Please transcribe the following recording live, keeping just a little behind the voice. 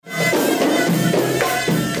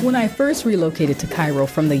When I first relocated to Cairo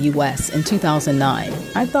from the U.S. in 2009,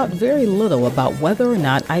 I thought very little about whether or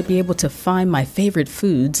not I'd be able to find my favorite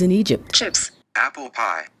foods in Egypt. Chips, apple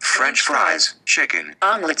pie, French fries, chicken,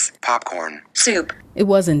 omelets, popcorn, soup. It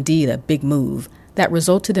was indeed a big move that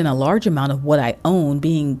resulted in a large amount of what I own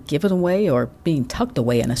being given away or being tucked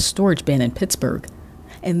away in a storage bin in Pittsburgh.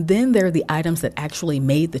 And then there are the items that actually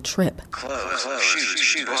made the trip. Clothes,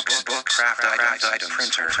 shoes, books, craft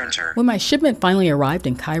items, printer. When my shipment finally arrived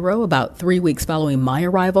in Cairo about 3 weeks following my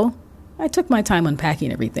arrival, I took my time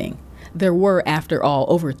unpacking everything. There were, after all,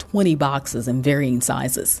 over 20 boxes in varying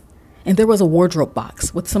sizes. And there was a wardrobe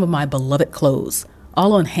box with some of my beloved clothes,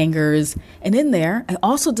 all on hangers. And in there, I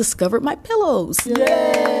also discovered my pillows. Yay!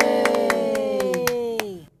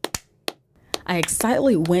 I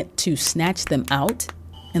excitedly went to snatch them out.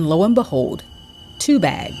 And lo and behold, 2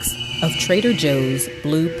 bags of Trader Joe's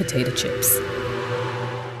blue potato chips.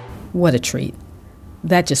 What a treat.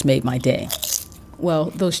 That just made my day. Well,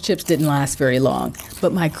 those chips didn't last very long,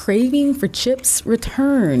 but my craving for chips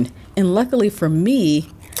returned. And luckily for me,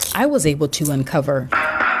 I was able to uncover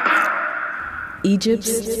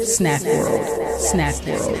Egypt's snack world.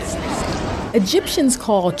 Egyptians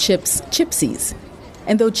call chips chipsies.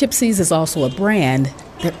 And though Chipsies is also a brand,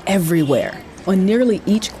 they're everywhere. On nearly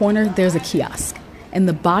each corner, there's a kiosk, and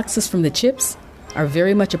the boxes from the chips are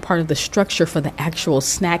very much a part of the structure for the actual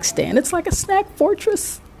snack stand. It's like a snack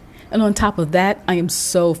fortress. And on top of that, I am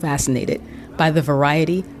so fascinated by the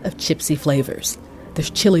variety of chipsy flavors.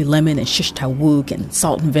 There's chili lemon and shish tawook and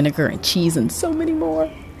salt and vinegar and cheese and so many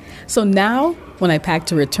more. So now, when I pack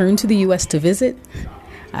to return to the U.S. to visit,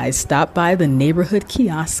 I stop by the neighborhood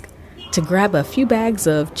kiosk to grab a few bags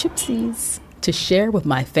of chipsies to share with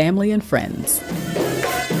my family and friends.